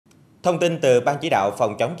Thông tin từ Ban chỉ đạo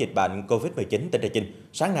phòng chống dịch bệnh COVID-19 tỉnh Trà Vinh,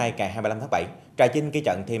 sáng nay ngày 25 tháng 7, Trà Vinh ghi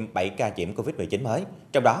nhận thêm 7 ca nhiễm COVID-19 mới,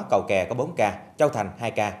 trong đó Cầu Kè có 4 ca, Châu Thành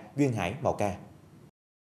 2 ca, Duyên Hải 1 ca.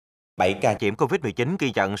 7 ca nhiễm COVID-19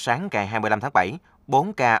 ghi nhận sáng ngày 25 tháng 7,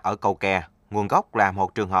 4 ca ở Cầu Kè, nguồn gốc là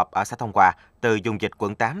một trường hợp ở xã Thông Hòa, từ vùng dịch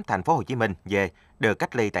quận 8 thành phố Hồ Chí Minh về, được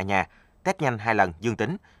cách ly tại nhà, test nhanh 2 lần dương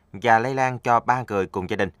tính và lây lan cho 3 người cùng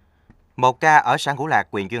gia đình. 1 ca ở xã Ngũ Lạc,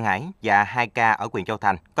 huyện Duyên Hải và 2 ca ở huyện Châu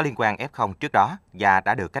Thành có liên quan F0 trước đó và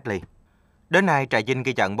đã được cách ly. Đến nay, Trà Vinh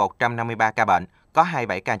ghi nhận 153 ca bệnh, có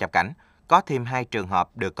 27 ca nhập cảnh, có thêm 2 trường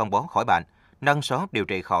hợp được công bố khỏi bệnh, nâng số điều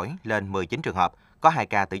trị khỏi lên 19 trường hợp, có 2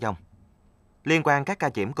 ca tử vong. Liên quan các ca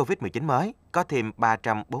nhiễm COVID-19 mới, có thêm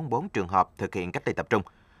 344 trường hợp thực hiện cách ly tập trung,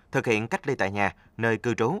 thực hiện cách ly tại nhà, nơi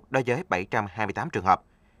cư trú đối với 728 trường hợp.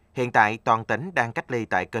 Hiện tại, toàn tỉnh đang cách ly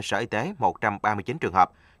tại cơ sở y tế 139 trường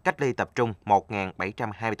hợp, cách ly tập trung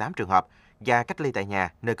 1.728 trường hợp và cách ly tại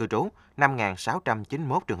nhà, nơi cư trú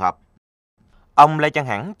 5.691 trường hợp. Ông Lê Văn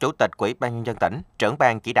Hẳn, Chủ tịch Ủy ban Nhân dân tỉnh, trưởng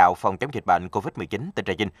ban chỉ đạo phòng chống dịch bệnh COVID-19 tỉnh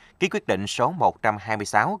Trà Vinh, ký quyết định số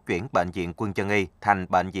 126 chuyển Bệnh viện Quân Dân y thành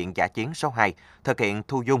Bệnh viện Dã chiến số 2, thực hiện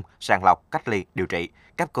thu dung, sàng lọc, cách ly, điều trị,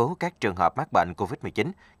 cấp cứu các trường hợp mắc bệnh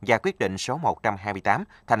COVID-19 và quyết định số 128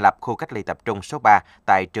 thành lập khu cách ly tập trung số 3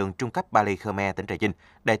 tại trường Trung cấp Ba Ly Khmer tỉnh Trà Vinh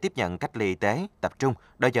để tiếp nhận cách ly y tế tập trung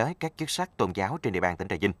đối với các chức sắc tôn giáo trên địa bàn tỉnh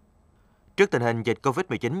Trà Vinh. Trước tình hình dịch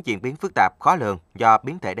COVID-19 diễn biến phức tạp, khó lường do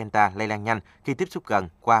biến thể Delta lây lan nhanh khi tiếp xúc gần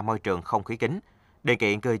qua môi trường không khí kín, đề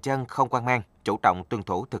nghị người dân không hoang mang, chủ động tuân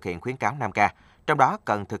thủ thực hiện khuyến cáo 5K, trong đó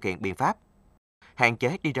cần thực hiện biện pháp hạn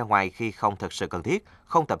chế đi ra ngoài khi không thực sự cần thiết,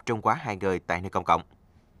 không tập trung quá 2 người tại nơi công cộng.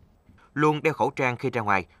 Luôn đeo khẩu trang khi ra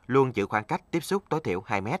ngoài, luôn giữ khoảng cách tiếp xúc tối thiểu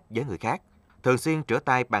 2 mét với người khác. Thường xuyên rửa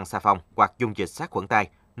tay bằng xà phòng hoặc dung dịch sát khuẩn tay.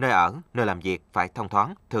 Nơi ở, nơi làm việc phải thông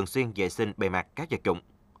thoáng, thường xuyên vệ sinh bề mặt các vật dụng.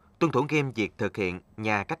 Tuân thủ nghiêm việc thực hiện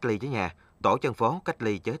nhà cách ly với nhà, tổ dân phố cách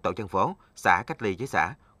ly với tổ dân phố, xã cách ly với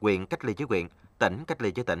xã, huyện cách ly với huyện, tỉnh cách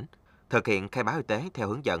ly với tỉnh. Thực hiện khai báo y tế theo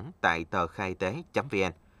hướng dẫn tại tờ khai y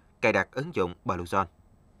tế.vn, cài đặt ứng dụng Bluezone.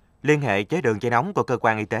 Liên hệ với đường dây nóng của cơ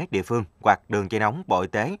quan y tế địa phương hoặc đường dây nóng Bộ Y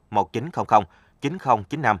tế 1900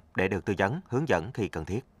 9095 để được tư vấn, hướng dẫn khi cần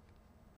thiết.